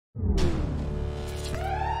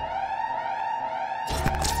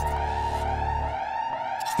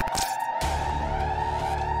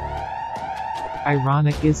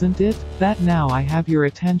Ironic, isn't it, that now I have your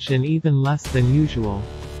attention even less than usual.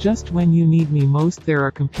 Just when you need me most, there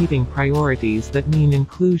are competing priorities that mean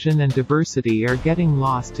inclusion and diversity are getting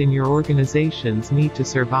lost in your organization's need to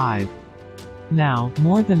survive. Now,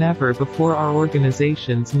 more than ever before, our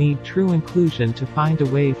organizations need true inclusion to find a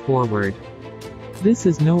way forward. This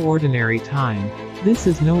is no ordinary time. This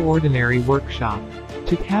is no ordinary workshop.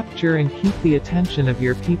 To capture and keep the attention of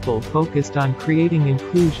your people focused on creating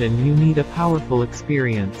inclusion, you need a powerful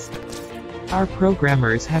experience. Our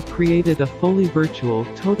programmers have created a fully virtual,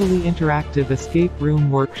 totally interactive escape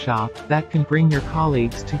room workshop that can bring your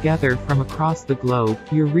colleagues together from across the globe,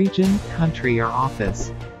 your region, country, or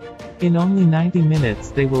office. In only 90 minutes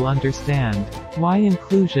they will understand why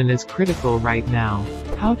inclusion is critical right now,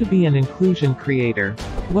 how to be an inclusion creator,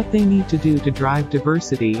 what they need to do to drive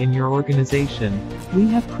diversity in your organization. We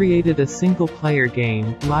have created a single-player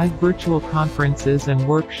game, live virtual conferences and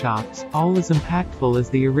workshops, all as impactful as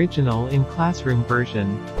the original in-classroom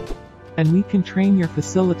version. And we can train your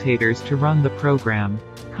facilitators to run the program.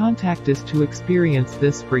 Contact us to experience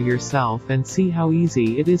this for yourself and see how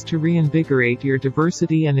easy it is to reinvigorate your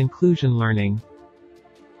diversity and inclusion learning.